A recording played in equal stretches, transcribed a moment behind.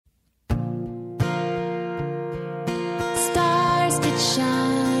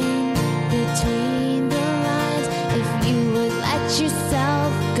shine between the lines. If you would let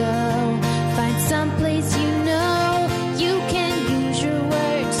yourself go, find someplace you know you can use your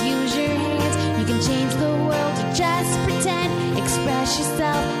words, use your hands. You can change the world, you just pretend. Express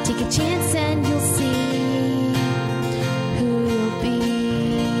yourself, take a chance, and you'll see who you'll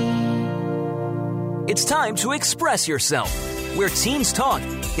be. It's time to express yourself, where teens talk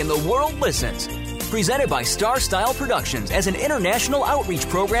and the world listens. Presented by Star Style Productions as an international outreach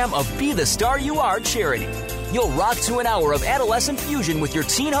program of Be the Star You Are charity. You'll rock to an hour of adolescent fusion with your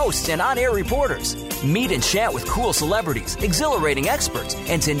teen hosts and on-air reporters. Meet and chat with cool celebrities, exhilarating experts,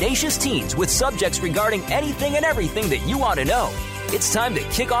 and tenacious teens with subjects regarding anything and everything that you want to know. It's time to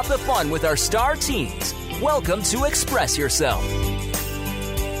kick off the fun with our star teens. Welcome to Express Yourself.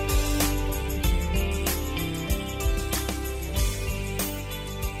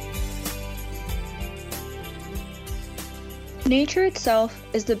 Nature itself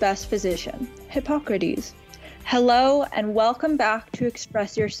is the best physician. Hippocrates. Hello and welcome back to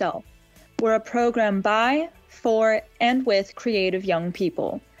Express Yourself. We're a program by, for, and with creative young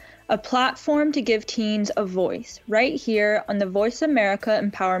people. A platform to give teens a voice, right here on the Voice America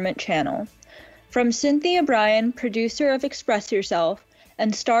Empowerment Channel. From Cynthia Bryan, producer of Express Yourself,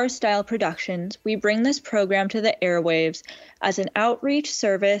 and Star Style Productions, we bring this program to the airwaves as an outreach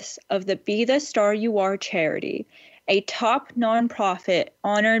service of the Be the Star You Are charity, a top nonprofit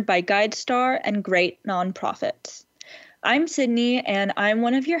honored by GuideStar and great nonprofits. I'm Sydney, and I'm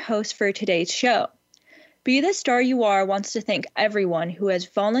one of your hosts for today's show. Be the Star You Are wants to thank everyone who has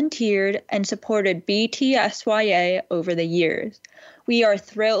volunteered and supported BTSYA over the years. We are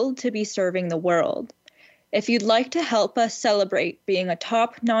thrilled to be serving the world. If you'd like to help us celebrate being a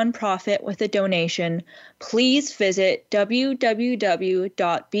top nonprofit with a donation, please visit www.btsya.org.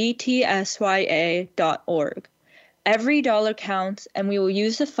 Every dollar counts, and we will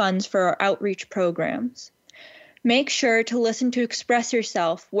use the funds for our outreach programs. Make sure to listen to Express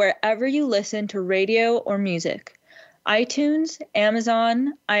Yourself wherever you listen to radio or music. iTunes,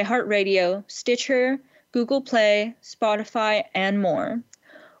 Amazon, iHeartRadio, Stitcher, Google Play, Spotify, and more.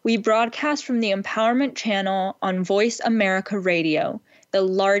 We broadcast from the Empowerment Channel on Voice America Radio, the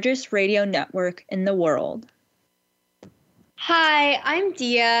largest radio network in the world. Hi, I'm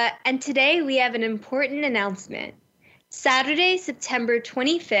Dia, and today we have an important announcement. Saturday, September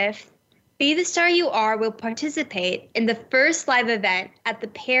 25th, Be the Star You Are will participate in the first live event at the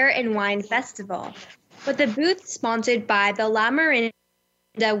Pear and Wine Festival with a booth sponsored by the La Marinda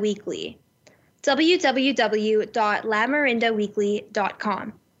Weekly,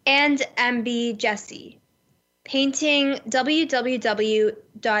 www.lamarindaweekly.com, and MB Jesse, painting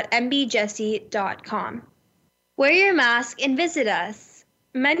www.mbjesse.com. Wear your mask and visit us.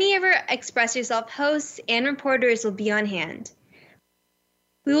 Many of our Express Yourself hosts and reporters will be on hand.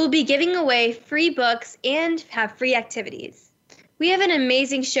 We will be giving away free books and have free activities. We have an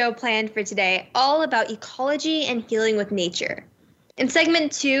amazing show planned for today, all about ecology and healing with nature. In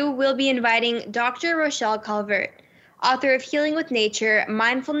segment 2, we'll be inviting Dr. Rochelle Calvert, author of Healing with Nature,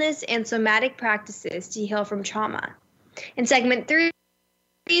 Mindfulness and Somatic Practices to Heal from Trauma. In segment 3,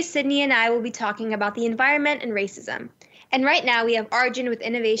 Sydney and I will be talking about the environment and racism. And right now we have Arjun with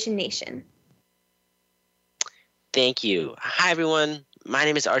Innovation Nation. Thank you. Hi, everyone. My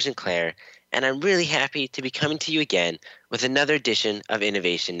name is Arjun Clare, and I'm really happy to be coming to you again with another edition of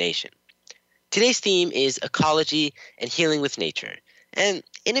Innovation Nation. Today's theme is ecology and healing with nature, and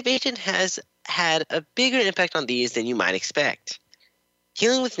innovation has had a bigger impact on these than you might expect.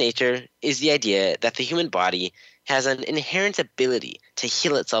 Healing with nature is the idea that the human body has an inherent ability to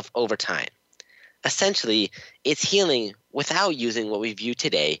heal itself over time. Essentially, it's healing without using what we view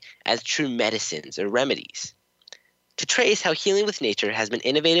today as true medicines or remedies. To trace how healing with nature has been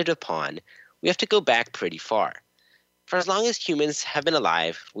innovated upon, we have to go back pretty far. For as long as humans have been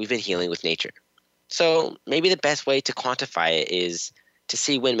alive, we've been healing with nature. So maybe the best way to quantify it is to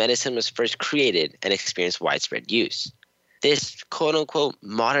see when medicine was first created and experienced widespread use. This quote-unquote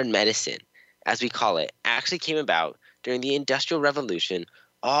modern medicine, as we call it, actually came about during the Industrial Revolution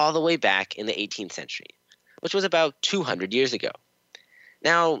all the way back in the 18th century, which was about 200 years ago.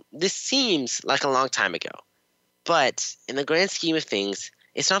 Now, this seems like a long time ago, but in the grand scheme of things,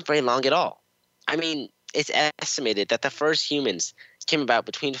 it's not very long at all. I mean, it's estimated that the first humans came about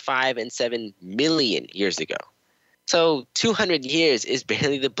between 5 and 7 million years ago. So 200 years is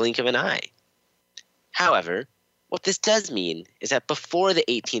barely the blink of an eye. However, what this does mean is that before the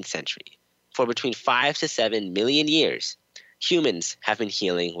 18th century, for between 5 to 7 million years, humans have been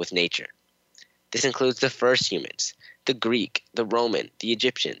healing with nature. This includes the first humans, the Greek, the Roman, the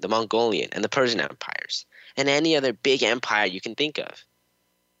Egyptian, the Mongolian, and the Persian empires, and any other big empire you can think of.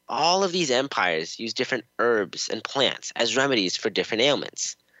 All of these empires use different herbs and plants as remedies for different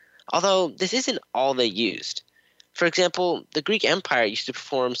ailments, although this isn't all they used. For example, the Greek Empire used to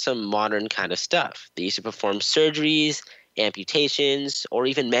perform some modern kind of stuff. They used to perform surgeries, amputations, or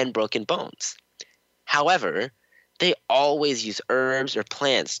even mend broken bones. However, they always used herbs or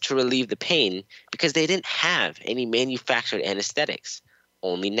plants to relieve the pain because they didn't have any manufactured anesthetics,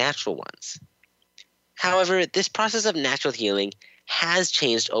 only natural ones. However, this process of natural healing has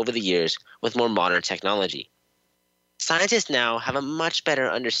changed over the years with more modern technology. Scientists now have a much better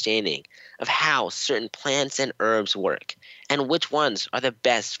understanding of how certain plants and herbs work and which ones are the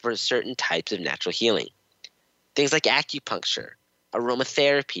best for certain types of natural healing. Things like acupuncture,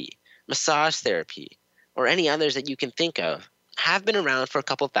 aromatherapy, massage therapy, or any others that you can think of have been around for a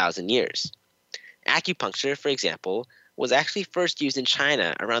couple thousand years. Acupuncture, for example, was actually first used in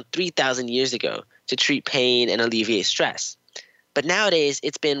China around 3,000 years ago to treat pain and alleviate stress. But nowadays,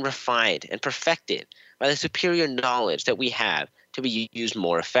 it's been refined and perfected by the superior knowledge that we have to be used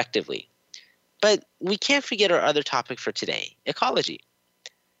more effectively. But we can't forget our other topic for today, ecology.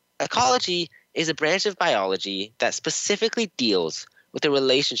 Ecology is a branch of biology that specifically deals with the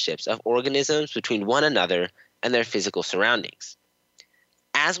relationships of organisms between one another and their physical surroundings.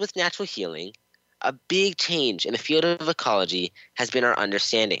 As with natural healing, a big change in the field of ecology has been our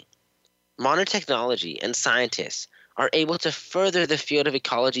understanding. Modern technology and scientists are able to further the field of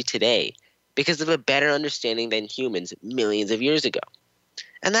ecology today because of a better understanding than humans millions of years ago.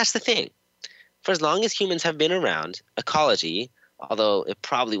 And that's the thing. For as long as humans have been around, ecology, although it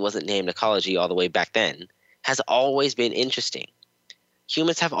probably wasn't named ecology all the way back then, has always been interesting.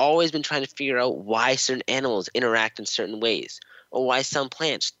 Humans have always been trying to figure out why certain animals interact in certain ways, or why some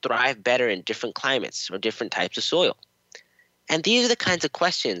plants thrive better in different climates or different types of soil. And these are the kinds of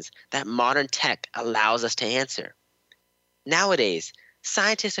questions that modern tech allows us to answer. Nowadays,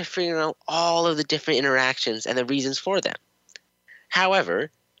 scientists are figuring out all of the different interactions and the reasons for them. However,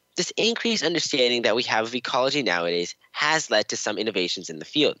 this increased understanding that we have of ecology nowadays has led to some innovations in the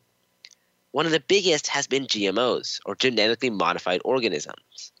field. One of the biggest has been GMOs, or genetically modified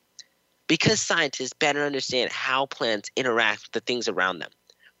organisms. Because scientists better understand how plants interact with the things around them,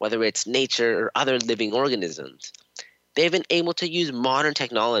 whether it's nature or other living organisms, they've been able to use modern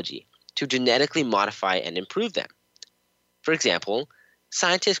technology to genetically modify and improve them. For example,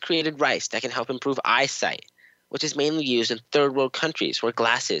 scientists created rice that can help improve eyesight, which is mainly used in third world countries where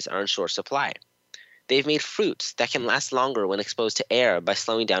glasses are in short supply. They've made fruits that can last longer when exposed to air by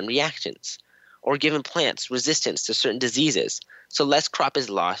slowing down reactions, or given plants resistance to certain diseases so less crop is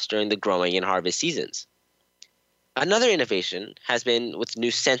lost during the growing and harvest seasons. Another innovation has been with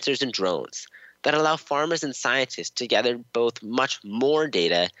new sensors and drones that allow farmers and scientists to gather both much more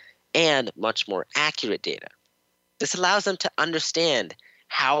data and much more accurate data. This allows them to understand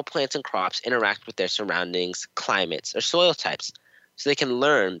how plants and crops interact with their surroundings, climates, or soil types, so they can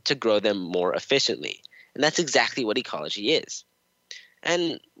learn to grow them more efficiently. And that's exactly what ecology is.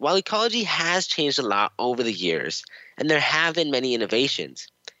 And while ecology has changed a lot over the years, and there have been many innovations,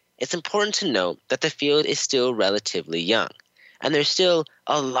 it's important to note that the field is still relatively young, and there's still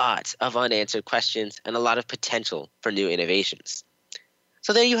a lot of unanswered questions and a lot of potential for new innovations.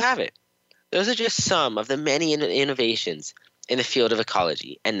 So there you have it. Those are just some of the many innovations in the field of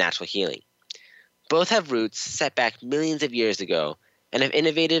ecology and natural healing. Both have roots set back millions of years ago and have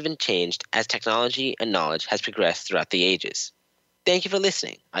innovated and changed as technology and knowledge has progressed throughout the ages. Thank you for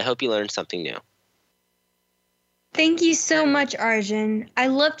listening. I hope you learned something new. Thank you so much, Arjun. I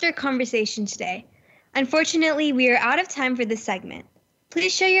loved our conversation today. Unfortunately, we are out of time for this segment.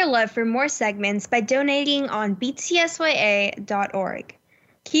 Please show your love for more segments by donating on btsya.org.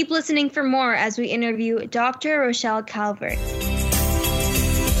 Keep listening for more as we interview Dr. Rochelle Calvert.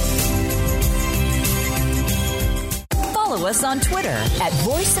 Follow us on Twitter at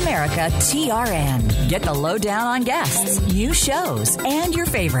VoiceAmericaTRN. Get the lowdown on guests, new shows, and your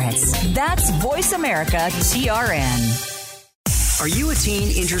favorites. That's VoiceAmericaTRN. Are you a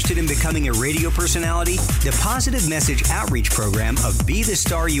teen interested in becoming a radio personality? The Positive Message Outreach Program of Be the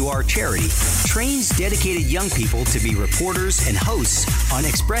Star You Are charity trains dedicated young people to be reporters and hosts on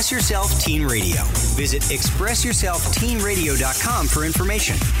Express Yourself Teen Radio. Visit ExpressYourselfTeenRadio.com for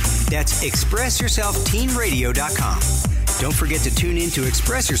information. That's ExpressYourselfTeenRadio.com. Don't forget to tune in to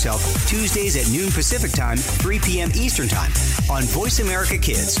Express Yourself Tuesdays at noon Pacific Time, 3 p.m. Eastern Time on Voice America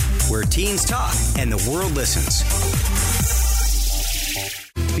Kids, where teens talk and the world listens.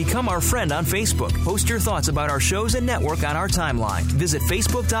 Become our friend on Facebook. Post your thoughts about our shows and network on our timeline. Visit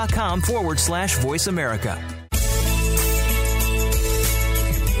Facebook.com/Voice America.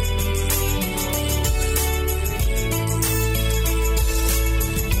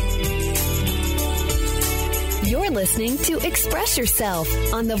 listening to Express Yourself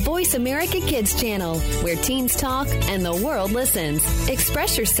on the Voice America Kids channel, where teens talk and the world listens.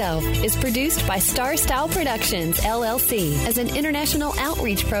 Express Yourself is produced by Star Style Productions, LLC, as an international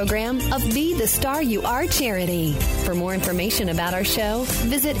outreach program of Be the Star You Are charity. For more information about our show,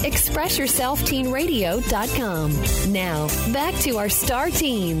 visit ExpressYourselfTeenRadio.com. Now, back to our Star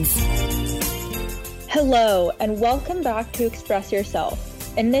Teens. Hello, and welcome back to Express Yourself.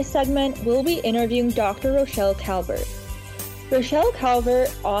 In this segment, we'll be interviewing Dr. Rochelle Calvert. Rochelle Calvert,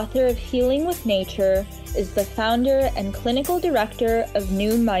 author of Healing with Nature, is the founder and clinical director of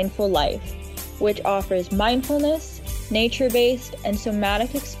New Mindful Life, which offers mindfulness, nature-based, and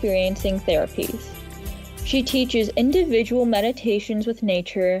somatic experiencing therapies. She teaches individual meditations with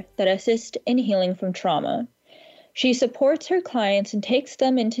nature that assist in healing from trauma. She supports her clients and takes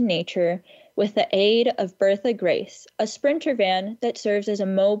them into nature with the aid of Bertha Grace, a Sprinter van that serves as a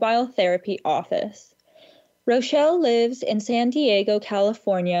mobile therapy office. Rochelle lives in San Diego,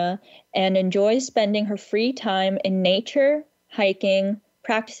 California, and enjoys spending her free time in nature, hiking,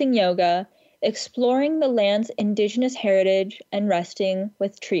 practicing yoga, exploring the land's indigenous heritage, and resting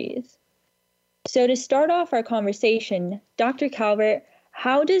with trees. So to start off our conversation, Dr. Calvert,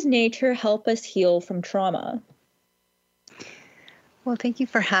 how does nature help us heal from trauma? Well, thank you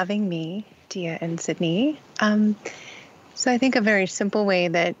for having me, Dia and Sydney. So I think a very simple way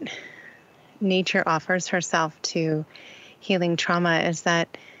that nature offers herself to healing trauma is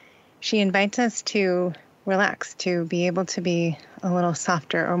that she invites us to relax, to be able to be a little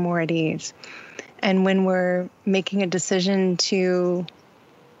softer or more at ease. And when we're making a decision to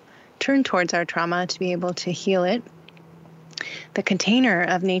turn towards our trauma, to be able to heal it, the container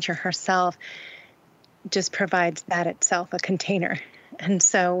of nature herself just provides that itself, a container. And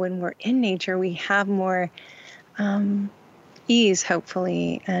so when we're in nature, we have more ease,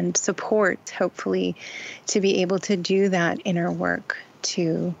 hopefully, and support, hopefully, to be able to do that inner work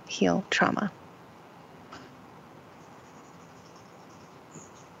to heal trauma.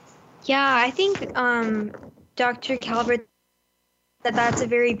 Yeah, I think Dr. Calvert, that's a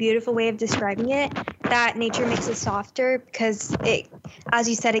very beautiful way of describing it, that nature makes us softer because it, as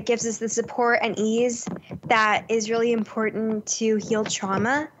you said, it gives us the support and ease that is really important to heal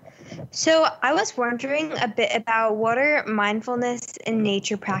trauma. So I was wondering a bit about what are mindfulness and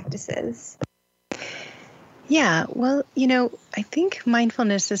nature practices? Yeah, well, I think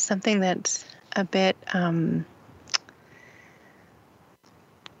mindfulness is something that's a bit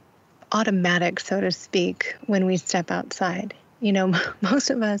automatic, so to speak, when we step outside. Most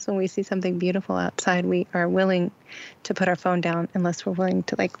of us, when we see something beautiful outside, we are willing to put our phone down unless we're willing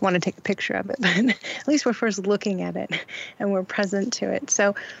to want to take a picture of it. But at least we're first looking at it and we're present to it.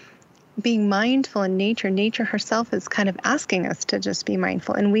 So being mindful in nature herself is kind of asking us to just be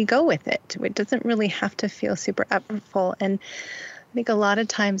mindful, and we go with it. It doesn't really have to feel super effortful. And I think a lot of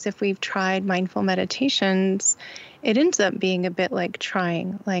times if we've tried mindful meditations, it ends up being a bit like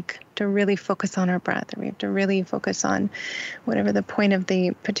trying, to really focus on our breath, or we have to really focus on whatever the point of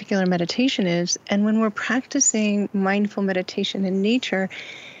the particular meditation is. And when we're practicing mindful meditation in nature,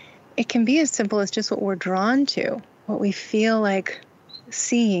 it can be as simple as just what we're drawn to, what we feel like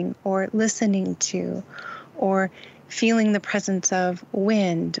seeing or listening to, or feeling the presence of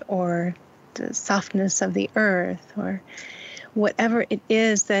wind or the softness of the earth, or whatever it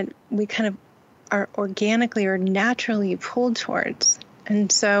is that we kind of are organically or naturally pulled towards.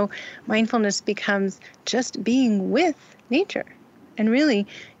 And so mindfulness becomes just being with nature. And really,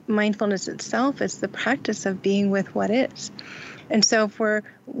 mindfulness itself is the practice of being with what is. And so if we're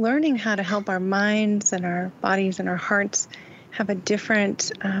learning how to help our minds and our bodies and our hearts have a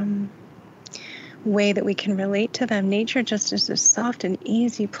different way that we can relate to them, nature just is a soft and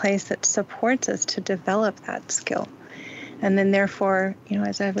easy place that supports us to develop that skill. And then therefore,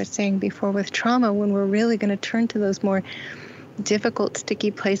 as I was saying before with trauma, when we're really going to turn to those more difficult,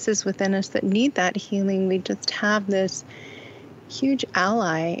 sticky places within us that need that healing, we just have this huge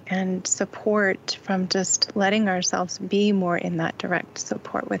ally and support from just letting ourselves be more in that direct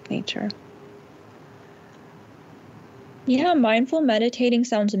support with nature. Yeah, mindful meditating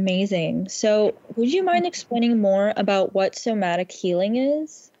sounds amazing. So would you mind explaining more about what somatic healing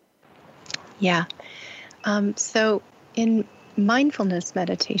is? Yeah. So in mindfulness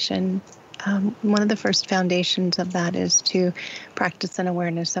meditation, one of the first foundations of that is to practice an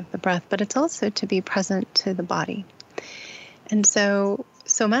awareness of the breath, but it's also to be present to the body. And so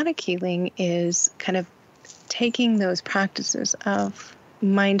somatic healing is kind of taking those practices of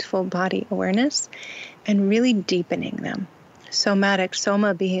mindful body awareness and really deepening them. Somatic,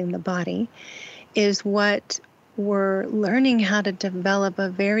 soma being the body, is what we're learning how to develop a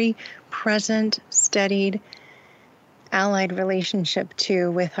very present, steadied allied relationship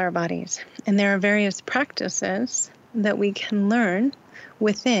too with our bodies. And there are various practices that we can learn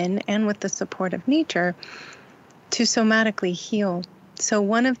within and with the support of nature to somatically heal. So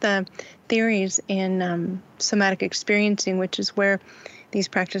one of the theories in somatic experiencing, which is where these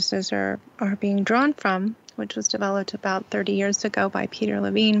practices are being drawn from, which was developed about 30 years ago by Peter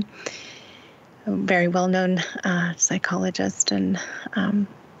Levine, a very well-known psychologist and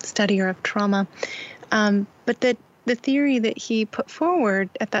studier of trauma. But the theory that he put forward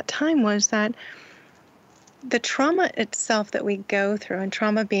at that time was that the trauma itself that we go through, and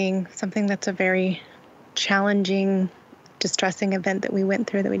trauma being something that's a very challenging, distressing event that we went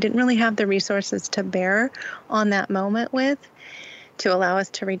through that we didn't really have the resources to bear on that moment with, to allow us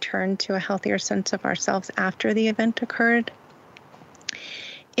to return to a healthier sense of ourselves after the event occurred.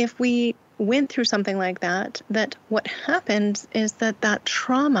 If we went through something like that what happens is that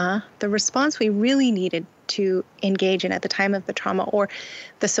trauma, the response we really needed to engage in at the time of the trauma, or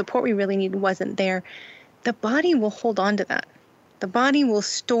the support we really needed wasn't there, the body will hold on to that. The body will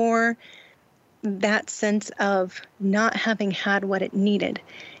store that sense of not having had what it needed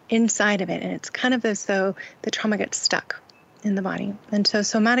inside of it. And it's kind of as though the trauma gets stuck in the body. And so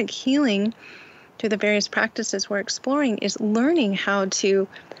somatic healing, through the various practices we're exploring, is learning how to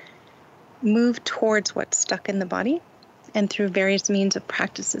move towards what's stuck in the body, and through various means of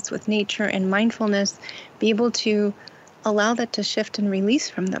practices with nature and mindfulness, be able to allow that to shift and release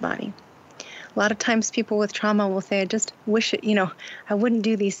from the body. A lot of times people with trauma will say, I just wish it, I wouldn't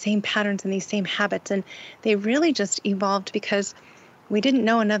do these same patterns and these same habits. And they really just evolved because we didn't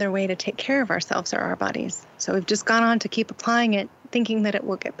know another way to take care of ourselves or our bodies. So we've just gone on to keep applying it, thinking that it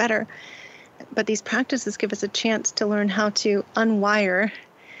will get better. But these practices give us a chance to learn how to unwire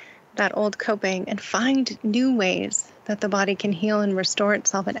that old coping and find new ways that the body can heal and restore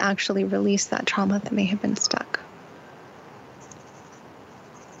itself and actually release that trauma that may have been stuck.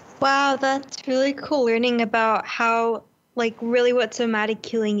 Wow, that's really cool, learning about how, really what somatic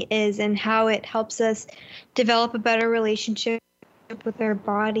healing is and how it helps us develop a better relationship with our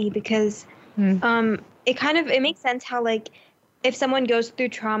body, because it makes sense how, if someone goes through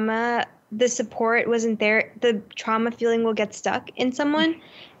trauma, the support wasn't there, the trauma feeling will get stuck in someone.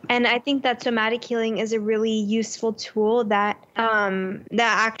 And I think that somatic healing is a really useful tool that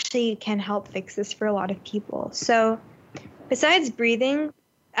actually can help fix this for a lot of people. So besides breathing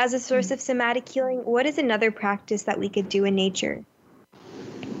as a source of somatic healing, what is another practice that we could do in nature?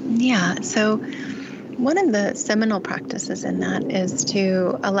 Yeah, so one of the seminal practices in that is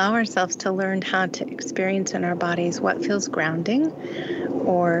to allow ourselves to learn how to experience in our bodies what feels grounding,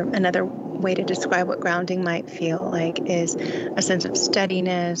 or another way to describe what grounding might feel like is a sense of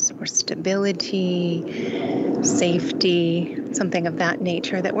steadiness or stability, safety, something of that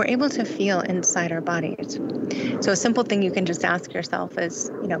nature that we're able to feel inside our bodies. So a simple thing you can just ask yourself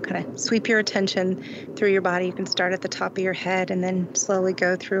is, kind of sweep your attention through your body. You can start at the top of your head and then slowly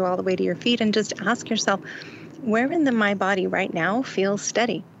go through all the way to your feet, and just ask yourself, where in my body right now feels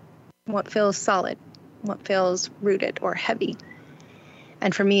steady? What feels solid? What feels rooted or heavy?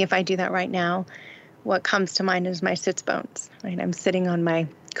 And for me, if I do that right now, what comes to mind is my sits bones, right? I'm sitting on my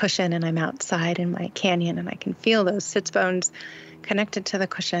cushion and I'm outside in my canyon, and I can feel those sits bones connected to the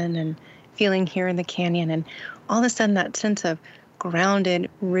cushion and feeling here in the canyon. And all of a sudden that sense of grounded,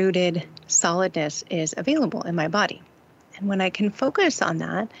 rooted solidness is available in my body. And when I can focus on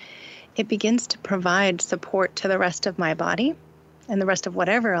that, it begins to provide support to the rest of my body and the rest of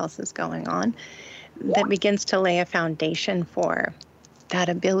whatever else is going on, that begins to lay a foundation for that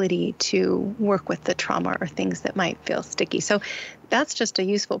ability to work with the trauma or things that might feel sticky. So that's just a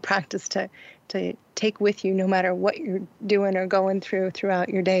useful practice to take with you no matter what you're doing or going throughout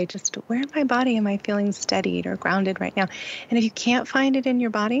your day. Just where in my body am I feeling steadied or grounded right now? And if you can't find it in your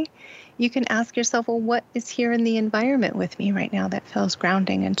body, you can ask yourself, well, what is here in the environment with me right now that feels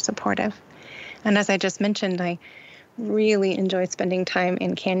grounding and supportive? And as I just mentioned, I really enjoy spending time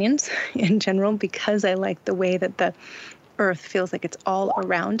in canyons in general, because I like the way that the earth feels like it's all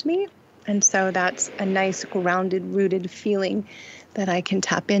around me. And so that's a nice grounded, rooted feeling that I can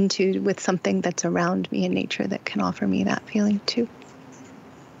tap into with something that's around me in nature that can offer me that feeling too.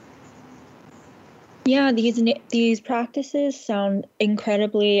 Yeah, these practices sound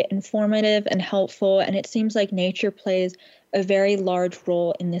incredibly informative and helpful, and it seems like nature plays a very large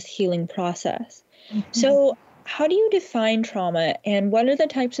role in this healing process. Mm-hmm. So how do you define trauma, and what are the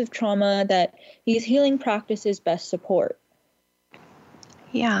types of trauma that these healing practices best support?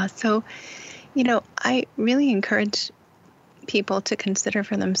 Yeah, so, I really encourage people to consider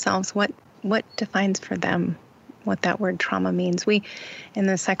for themselves what defines for them what that word trauma means. We, in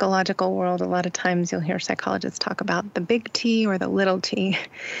the psychological world, a lot of times you'll hear psychologists talk about the big T or the little t.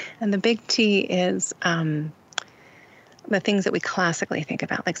 And the big T is the things that we classically think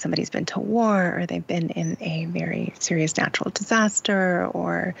about, like somebody's been to war, or they've been in a very serious natural disaster,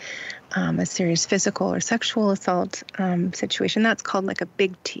 or a serious physical or sexual assault situation. That's called like a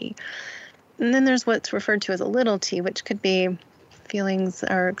big T. And then there's what's referred to as a little t, which could be feelings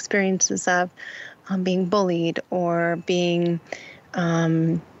or experiences of being bullied or being,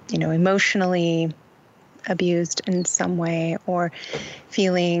 emotionally abused in some way, or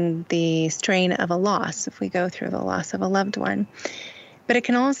feeling the strain of a loss if we go through the loss of a loved one. But it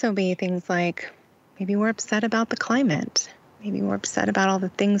can also be things like maybe we're upset about the climate. Maybe we're upset about all the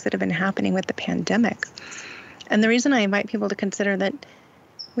things that have been happening with the pandemic. And the reason I invite people to consider that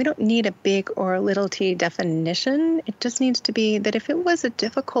we don't need a big or a little t definition. It just needs to be that if it was a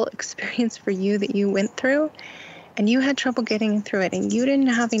difficult experience for you that you went through and you had trouble getting through it and you didn't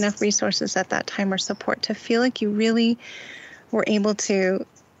have enough resources at that time or support to feel like you really were able to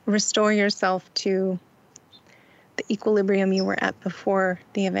restore yourself to the equilibrium you were at before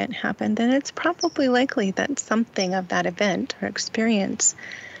the event happened, then it's probably likely that something of that event or experience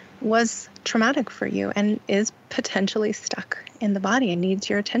was traumatic for you and is potentially stuck in the body and needs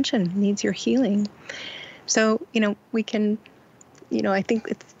your attention, needs your healing. So, we can, I think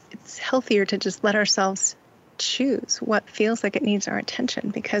it's healthier to just let ourselves choose what feels like it needs our attention,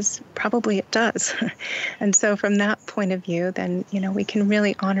 because probably it does. And so from that point of view, then, we can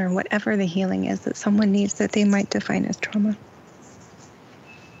really honor whatever the healing is that someone needs that they might define as trauma.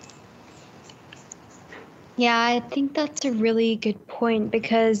 Yeah, I think that's a really good point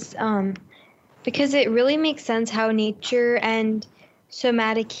because it really makes sense how nature and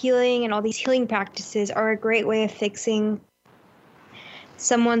somatic healing and all these healing practices are a great way of fixing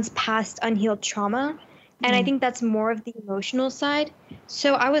someone's past unhealed trauma. And I think that's more of the emotional side.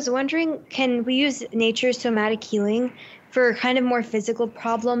 So I was wondering, can we use nature's somatic healing for kind of more physical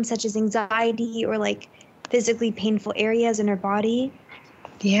problems such as anxiety or like physically painful areas in our body?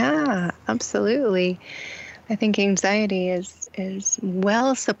 Yeah, absolutely. I think anxiety is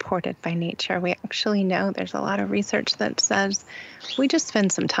well supported by nature. We actually know there's a lot of research that says we just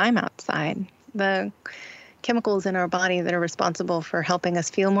spend some time outside. The chemicals in our body that are responsible for helping us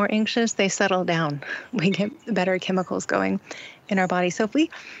feel more anxious, they settle down. We get better chemicals going in our body. So if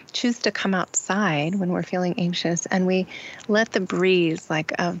we choose to come outside when we're feeling anxious and we let the breeze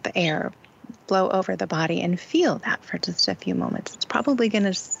of the air blow over the body and feel that for just a few moments, it's probably going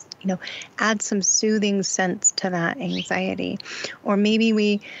to add some soothing sense to that anxiety. Or maybe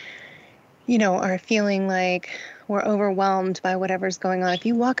we, are feeling like we're overwhelmed by whatever's going on. If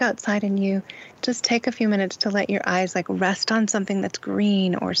you walk outside and you just take a few minutes to let your eyes rest on something that's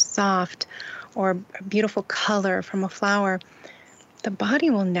green or soft or a beautiful color from a flower, the body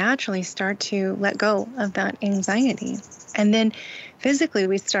will naturally start to let go of that anxiety. And then physically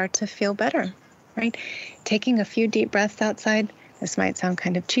we start to feel better, right? Taking a few deep breaths outside. This might sound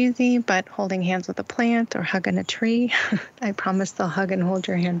kind of cheesy, but holding hands with a plant or hugging a tree, I promise they'll hug and hold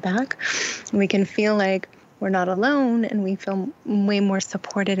your hand back. We can feel like we're not alone and we feel way more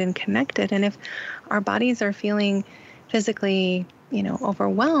supported and connected. And if our bodies are feeling physically,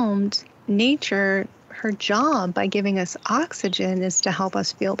 overwhelmed, nature, her job by giving us oxygen is to help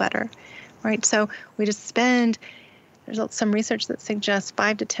us feel better, right? So we just there's some research that suggests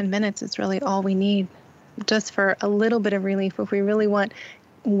 5 to 10 minutes is really all we need just for a little bit of relief. If we really want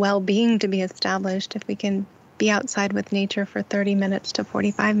well-being to be established, if we can be outside with nature for 30 minutes to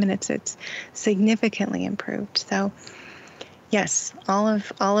 45 minutes, it's significantly improved. So yes, all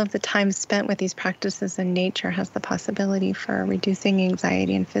of the time spent with these practices in nature has the possibility for reducing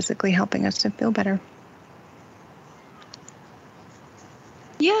anxiety and physically helping us to feel better.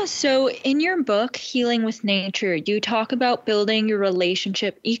 Yeah, so in your book, Healing with Nature, you talk about building your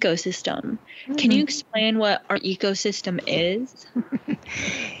relationship ecosystem. Mm-hmm. Can you explain what our ecosystem is?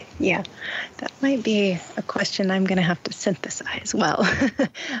 Yeah, that might be a question I'm going to have to synthesize well,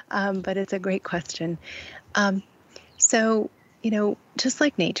 but it's a great question. So, just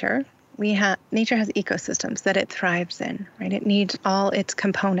like nature, nature has ecosystems that it thrives in, right? It needs all its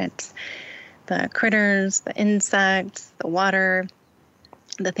components, the critters, the insects, the water,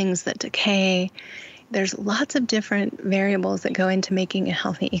 the things that decay. There's lots of different variables that go into making a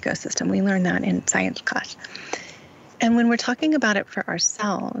healthy ecosystem. We learn that in science class. And when we're talking about it for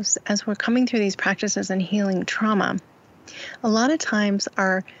ourselves, as we're coming through these practices and healing trauma, a lot of times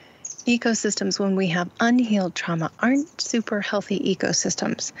our ecosystems, when we have unhealed trauma, aren't super healthy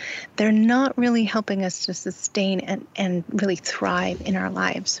ecosystems. They're not really helping us to sustain and really thrive in our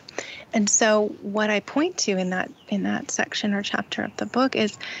lives. And so what I point to in that section or chapter of the book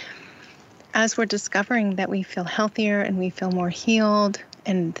is, as we're discovering that we feel healthier and we feel more healed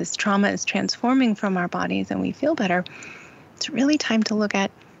and this trauma is transforming from our bodies and we feel better, it's really time to look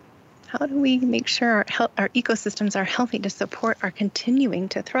at, how do we make sure our ecosystems are healthy to support our continuing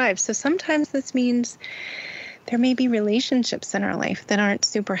to thrive? So sometimes this means there may be relationships in our life that aren't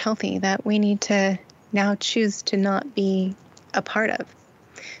super healthy that we need to now choose to not be a part of,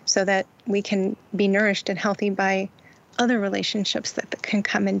 so that we can be nourished and healthy by other relationships that can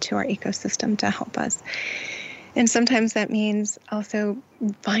come into our ecosystem to help us. And sometimes that means also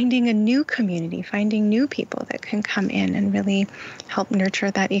finding a new community, finding new people that can come in and really help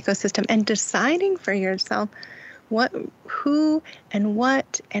nurture that ecosystem, and deciding for yourself who and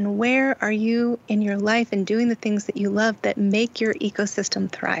what and where are you in your life and doing the things that you love that make your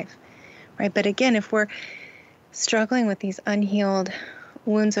ecosystem thrive, right? But again, if we're struggling with these unhealed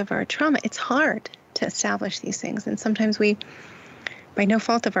wounds of our trauma, it's hard to establish these things. And sometimes we, by no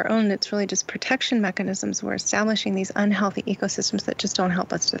fault of our own, it's really just protection mechanisms. We're establishing these unhealthy ecosystems that just don't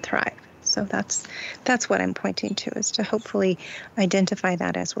help us to thrive. So that's what I'm pointing to, is to hopefully identify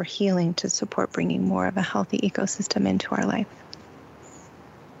that as we're healing, to support bringing more of a healthy ecosystem into our life.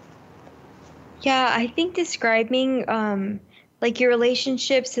 Yeah, I think describing like your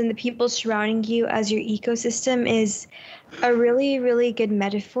relationships and the people surrounding you as your ecosystem is a really, really good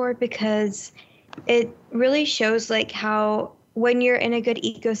metaphor, because it really shows like how when you're in a good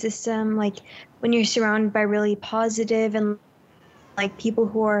ecosystem, like when you're surrounded by really positive and like people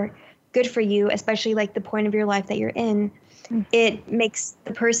who are good for you, especially like the point of your life that you're in, it makes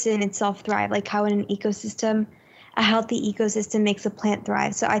the person itself thrive. Like how in an ecosystem, a healthy ecosystem makes a plant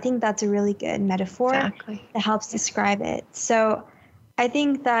thrive. So I think that's a really good metaphor that helps describe it. So I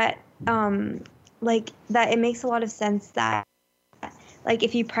think that like that it makes a lot of sense that like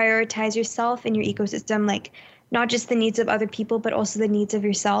if you prioritize yourself and your ecosystem, like not just the needs of other people, but also the needs of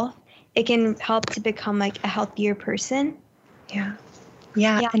yourself, it can help to become like a healthier person.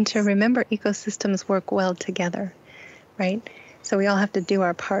 Yeah. And to remember, ecosystems work well together, right? So we all have to do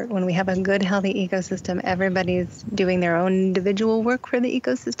our part. When we have a good, healthy ecosystem, everybody's doing their own individual work for the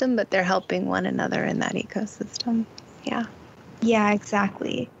ecosystem, but they're helping one another in that ecosystem. Yeah,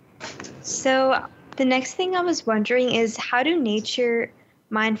 exactly. So the next thing I was wondering is, how do nature,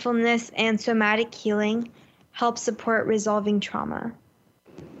 mindfulness, and somatic healing help support resolving trauma?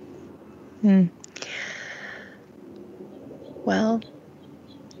 Well,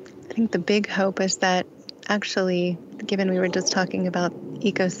 I think the big hope is that actually, given we were just talking about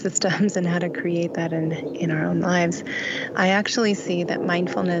ecosystems and how to create that in our own lives, I actually see that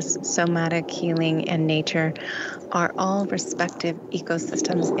mindfulness, somatic healing, and nature are all respective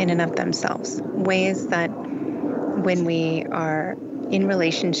ecosystems in and of themselves. Ways that when we are in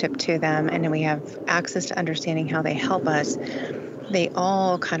relationship to them and we have access to understanding how they help us, they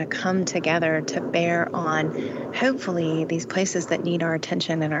all kind of come together to bear on, hopefully, these places that need our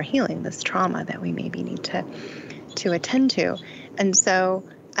attention and our healing, this trauma that we maybe need to attend to. And so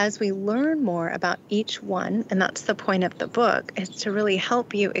as we learn more about each one, and that's the point of the book, is to really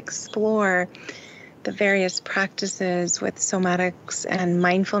help you explore the various practices with somatics and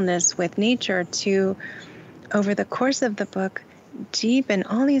mindfulness with nature to, over the course of the book, deepen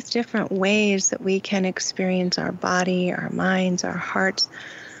all these different ways that we can experience our body, our minds, our hearts,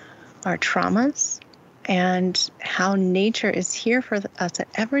 our traumas, and how nature is here for us at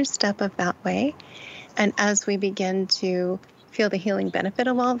every step of that way. And as we begin to feel the healing benefit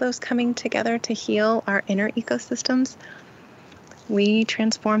of all of those coming together to heal our inner ecosystems, we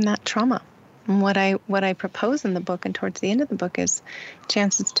transform that trauma. And what I propose in the book and towards the end of the book is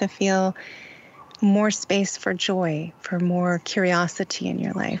chances to feel more space for joy, for more curiosity in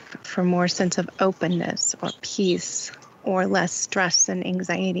your life, for more sense of openness or peace, or less stress and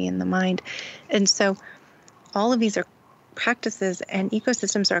anxiety in the mind. And so all of these are practices and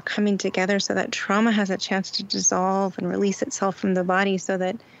ecosystems are coming together so that trauma has a chance to dissolve and release itself from the body so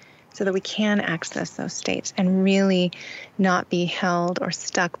that we can access those states and really not be held or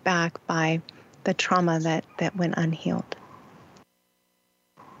stuck back by the trauma that went unhealed.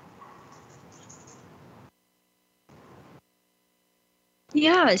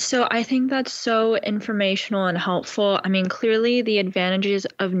 Yeah, so I think that's so informational and helpful. I mean, clearly the advantages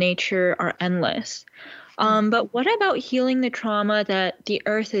of nature are endless. But what about healing the trauma that the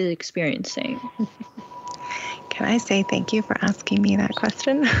earth is experiencing? Can I say thank you for asking me that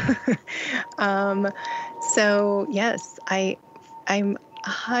question? So yes, I'm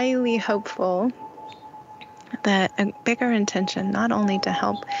highly hopeful that a bigger intention, not only to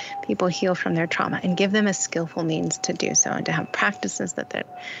help people heal from their trauma and give them a skillful means to do so, and to have practices that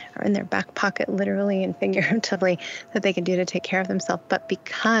are in their back pocket, literally and figuratively, that they can do to take care of themselves, but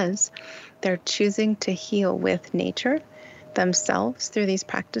because they're choosing to heal with nature themselves through these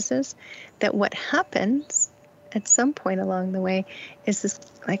practices, that what happens at some point along the way is this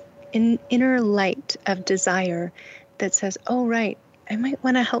like inner light of desire that says, oh, right, I might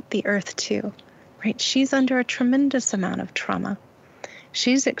want to help the earth too. Right? She's under a tremendous amount of trauma.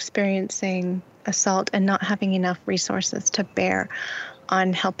 She's experiencing assault and not having enough resources to bear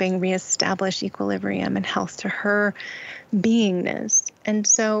on helping reestablish equilibrium and health to her beingness. And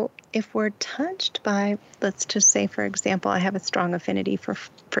so if we're touched by, let's just say, for example, I have a strong affinity for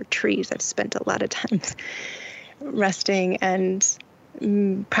trees. I've spent a lot of time resting and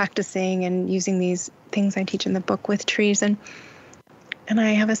practicing and using these things I teach in the book with trees. And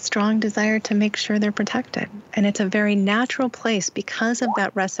I have a strong desire to make sure they're protected. And it's a very natural place because of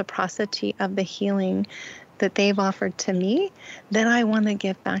that reciprocity of the healing that they've offered to me that I want to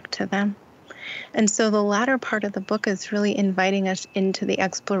give back to them. And so the latter part of the book is really inviting us into the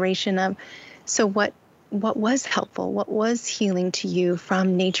exploration of, so what was helpful? What was healing to you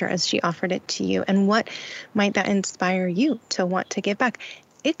from nature as she offered it to you? And what might that inspire you to want to give back?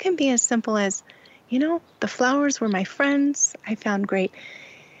 It can be as simple as, the flowers were my friends. I found great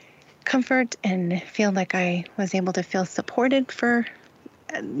comfort and feel like I was able to feel supported for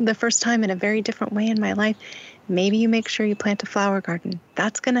the first time in a very different way in my life. Maybe you make sure you plant a flower garden.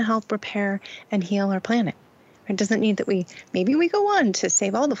 That's going to help repair and heal our planet. It doesn't need that maybe we go on to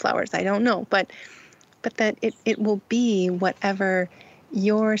save all the flowers. I don't know, but that it will be whatever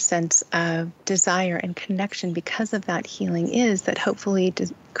your sense of desire and connection because of that healing is, that hopefully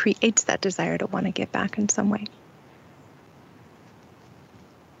creates that desire to want to give back in some way.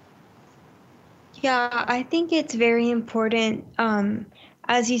 Yeah, I think it's very important,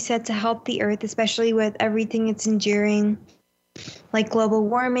 as you said, to help the earth, especially with everything it's enduring, like global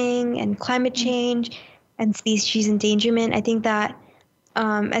warming and climate change and species endangerment. I think that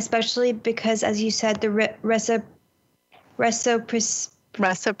especially because, as you said, the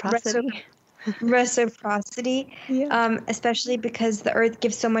reciprocity, especially because the earth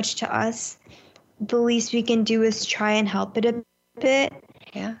gives so much to us, the least we can do is try and help it a bit.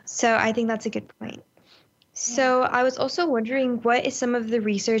 Yeah. So I think that's a good point. So I was also wondering, what is some of the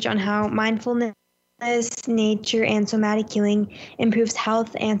research on how mindfulness, nature, and somatic healing improves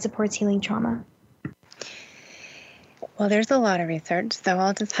health and supports healing trauma? Well, there's a lot of research, so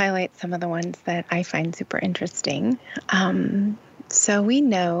I'll just highlight some of the ones that I find super interesting. So we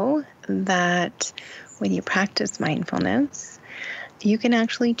know that when you practice mindfulness, you can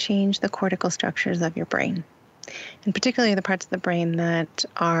actually change the cortical structures of your brain, and particularly the parts of the brain that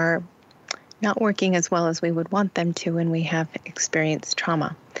are not working as well as we would want them to when we have experienced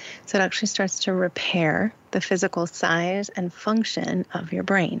trauma. So it actually starts to repair the physical size and function of your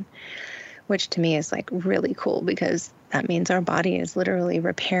brain, which to me is like really cool, because that means our body is literally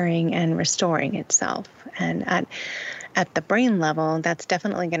repairing and restoring itself. And at the brain level, that's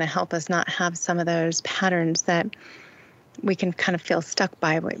definitely going to help us not have some of those patterns that we can kind of feel stuck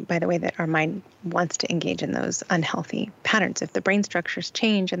by the way that our mind wants to engage in those unhealthy patterns. If the brain structures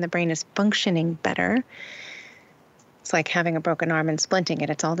change and the brain is functioning better, it's like having a broken arm and splinting it.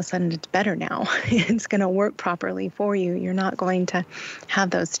 It's all of a sudden it's better now. It's going to work properly for you. You're not going to have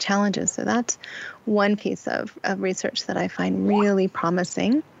those challenges. So that's one piece of research that I find really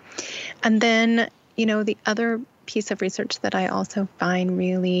promising. And then, the other piece of research that I also find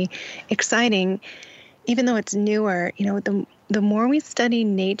really exciting, even though it's newer, the more we study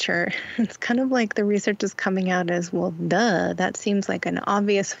nature, it's kind of like the research is coming out as, well, duh, that seems like an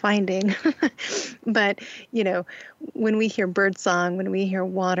obvious finding. But, when we hear birdsong, when we hear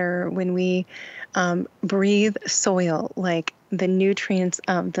water, when we breathe soil, like the nutrients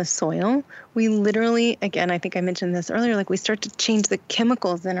of the soil, we literally, again, I think I mentioned this earlier, like we start to change the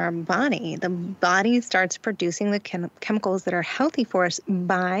chemicals in our body. The body starts producing the chemicals that are healthy for us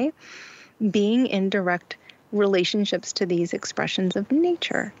by being in direct relationships to these expressions of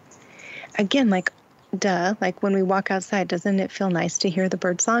nature. Again, like when we walk outside, doesn't it feel nice to hear the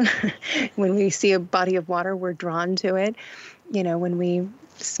birdsong? When we see a body of water, we're drawn to it. When we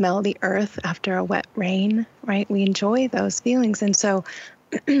smell the earth after a wet rain, right? We enjoy those feelings. And so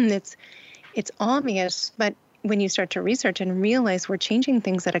it's obvious, but when you start to research and realize we're changing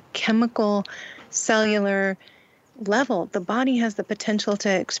things at a chemical, cellular level, the body has the potential to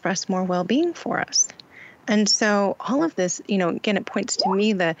express more well-being for us. And so all of this, again, it points to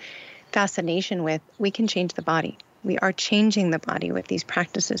me the fascination with we can change the body. We are changing the body with these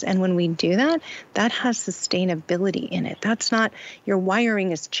practices. And when we do that, that has sustainability in it. That's not, your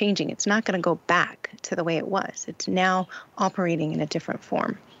wiring is changing. It's not going to go back to the way it was. It's now operating in a different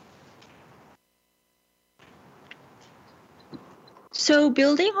form. So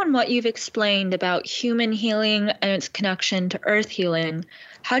building on what you've explained about human healing and its connection to earth healing,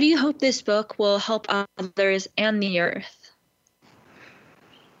 how do you hope this book will help others and the earth?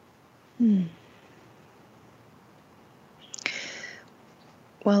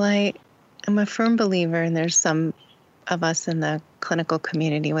 Well, I am a firm believer, and there's some of us in the clinical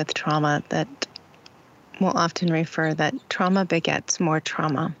community with trauma that will often refer that trauma begets more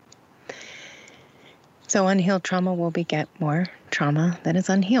trauma. So unhealed trauma will beget more trauma that is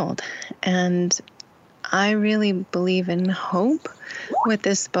unhealed. And I really believe and hope with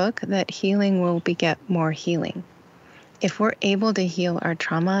this book that healing will beget more healing. If we're able to heal our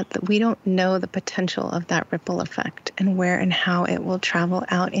trauma, that we don't know the potential of that ripple effect and where and how it will travel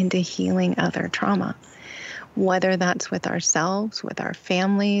out into healing other trauma, whether that's with ourselves, with our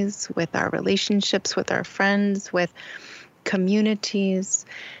families, with our relationships, with our friends, with communities,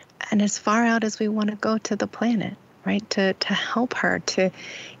 and as far out as we want to go to the planet, right? To help her, to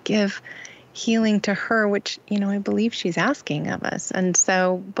give healing to her, which, I believe she's asking of us. And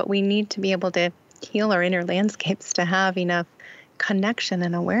so, but we need to be able to heal our inner landscapes to have enough connection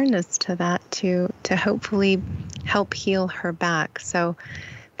and awareness to that to hopefully help heal her back. So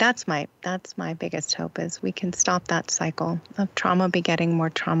that's my biggest hope, is we can stop that cycle of trauma begetting more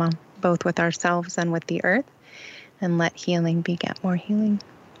trauma, both with ourselves and with the earth, and let healing beget more healing.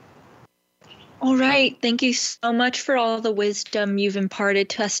 All right. Thank you so much for all the wisdom you've imparted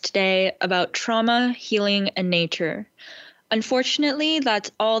to us today about trauma, healing, and nature. Unfortunately, that's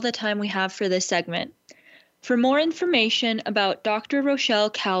all the time we have for this segment. For more information about Dr.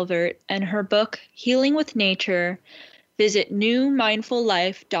 Rochelle Calvert and her book, Healing with Nature, visit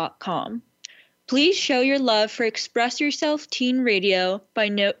newmindfullife.com. Please show your love for Express Yourself Teen Radio by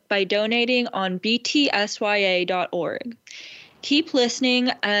donating on btsya.org. Keep listening,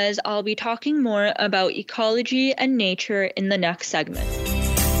 as I'll be talking more about ecology and nature in the next segment.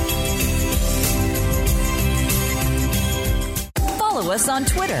 Follow us on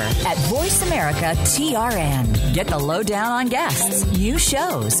Twitter at VoiceAmericaTRN. Get the lowdown on guests, new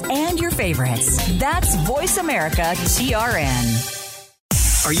shows, and your favorites. That's VoiceAmericaTRN.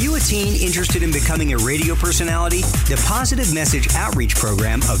 Are you a teen interested in becoming a radio personality? The Positive Message Outreach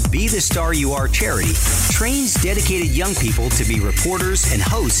Program of Be the Star You Are charity trains dedicated young people to be reporters and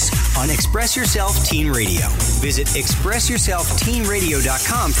hosts on Express Yourself Teen Radio. Visit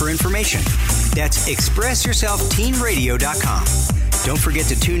ExpressYourselfTeenRadio.com for information. That's ExpressYourselfTeenRadio.com. Don't forget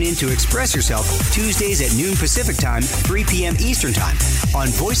to tune in to Express Yourself Tuesdays at noon Pacific Time, 3 p.m. Eastern Time on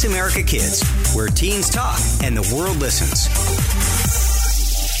Voice America Kids, where teens talk and the world listens.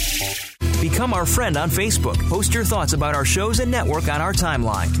 Become our friend on Facebook. Post your thoughts about our shows and network on our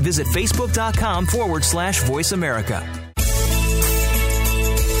timeline. Visit Facebook.com/Voice America.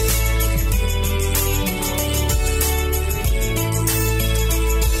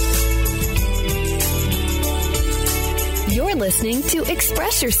 You're listening to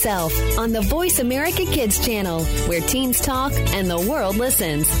Express Yourself on the Voice America Kids channel, where teens talk and the world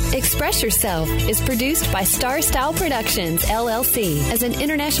listens. Express Yourself is produced by Star Style Productions, LLC, as an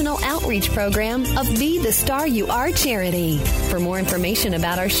international outreach program of Be the Star You Are charity. For more information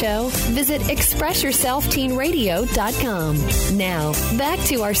about our show, visit ExpressYourselfTeenRadio.com. Now, back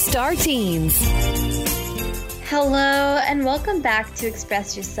to our star teens. Hello, and welcome back to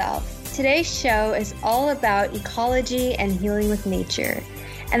Express Yourself. Today's show is all about ecology and healing with nature,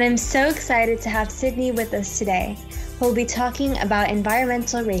 and I'm so excited to have Sydney with us today, who will be talking about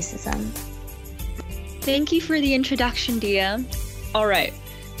environmental racism. Thank you for the introduction, Dia. All right,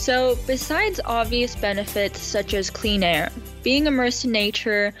 so besides obvious benefits such as clean air, being immersed in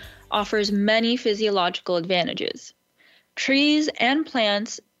nature offers many physiological advantages. Trees and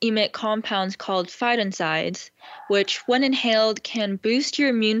plants emit compounds called phytoncides, which, when inhaled, can boost your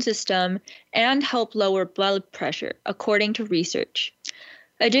immune system and help lower blood pressure, according to research.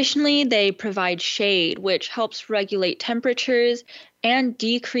 Additionally, they provide shade, which helps regulate temperatures and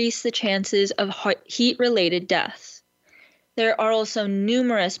decrease the chances of heat-related deaths. There are also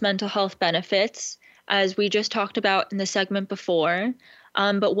numerous mental health benefits, as we just talked about in the segment before,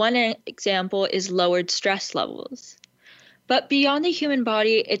 but one example is lowered stress levels. But beyond the human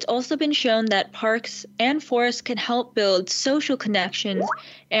body, it's also been shown that parks and forests can help build social connections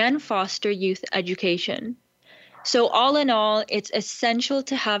and foster youth education. So all in all, it's essential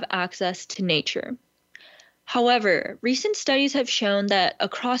to have access to nature. However, recent studies have shown that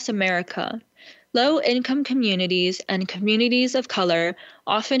across America, Low-income communities and communities of color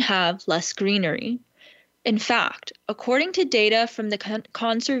often have less greenery. In fact, according to data from the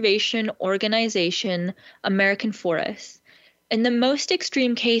conservation organization American Forests, in the most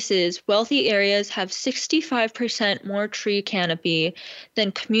extreme cases, wealthy areas have 65% more tree canopy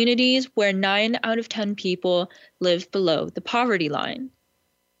than communities where 9 out of 10 people live below the poverty line.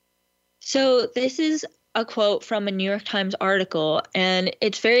 So this is a quote from a New York Times article, and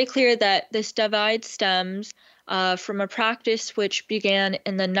it's very clear that this divide stems from a practice which began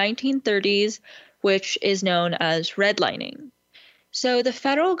in the 1930s, which is known as redlining. So the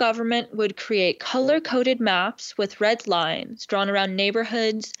federal government would create color-coded maps with red lines drawn around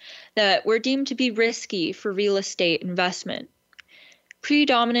neighborhoods that were deemed to be risky for real estate investment.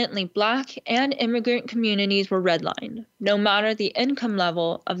 Predominantly Black and immigrant communities were redlined, no matter the income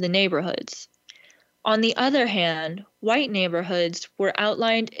level of the neighborhoods. On the other hand, white neighborhoods were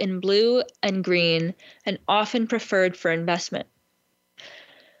outlined in blue and green and often preferred for investment.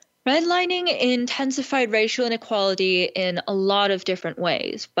 Redlining intensified racial inequality in a lot of different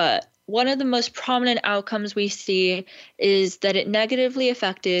ways, but one of the most prominent outcomes we see is that it negatively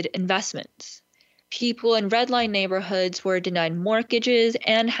affected investments. People in redline neighborhoods were denied mortgages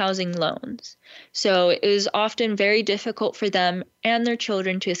and housing loans, so it was often very difficult for them and their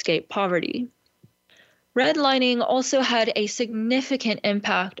children to escape poverty. Redlining also had a significant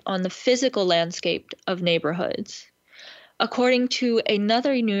impact on the physical landscape of neighborhoods. According to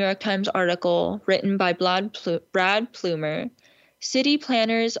another New York Times article written by Brad Plumer, city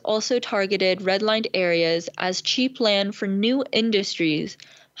planners also targeted redlined areas as cheap land for new industries,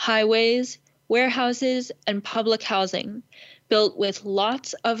 highways, warehouses, and public housing, built with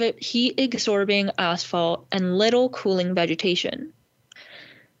lots of heat-absorbing asphalt and little cooling vegetation.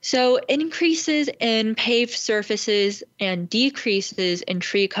 So increases in paved surfaces and decreases in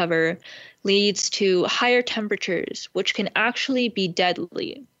tree cover leads to higher temperatures, which can actually be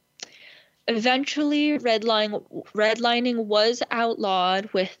deadly. Eventually, redlining was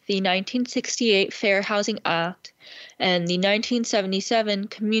outlawed with the 1968 Fair Housing Act and the 1977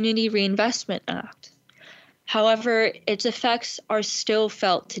 Community Reinvestment Act. However, its effects are still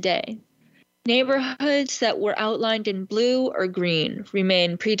felt today. Neighborhoods that were outlined in blue or green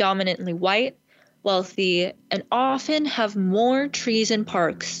remain predominantly white, wealthy, and often have more trees and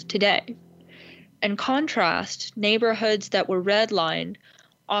parks today. In contrast, neighborhoods that were redlined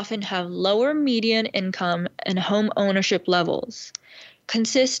often have lower median income and home ownership levels,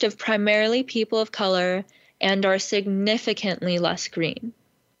 consist of primarily people of color, and are significantly less green.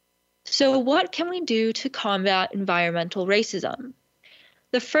 So what can we do to combat environmental racism?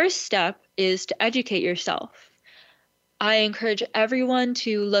 The first step is to educate yourself. I encourage everyone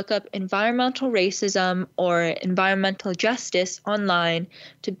to look up environmental racism or environmental justice online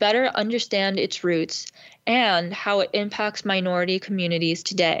to better understand its roots and how it impacts minority communities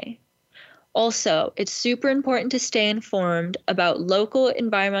today. Also, it's super important to stay informed about local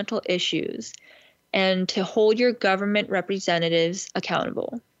environmental issues and to hold your government representatives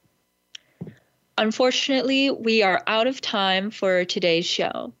accountable. Unfortunately, we are out of time for today's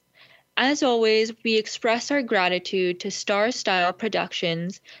show. As always, we express our gratitude to Star Style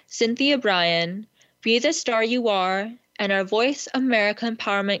Productions, Cynthia Bryan, Be the Star You Are, and our Voice America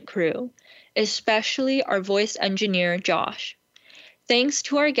Empowerment crew, especially our voice engineer, Josh. Thanks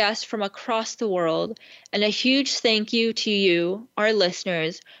to our guests from across the world, and a huge thank you to you, our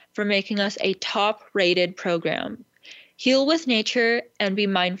listeners, for making us a top-rated program. Heal with nature and be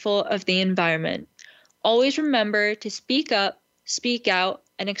mindful of the environment. Always remember to speak up, speak out,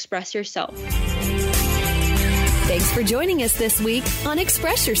 and express yourself. Thanks for joining us this week on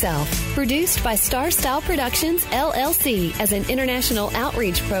Express Yourself, produced by Star Style Productions, LLC, as an international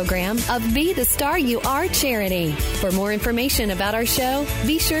outreach program of Be the Star You Are charity. For more information about our show,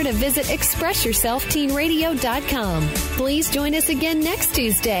 be sure to visit ExpressYourselfTeenRadio.com. Please join us again next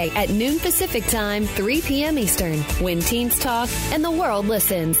Tuesday at noon Pacific Time, 3 p.m. Eastern, when teens talk and the world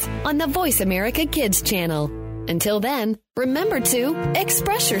listens on the Voice America Kids channel. Until then, remember to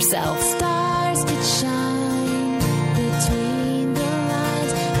express yourself. Stars could shine.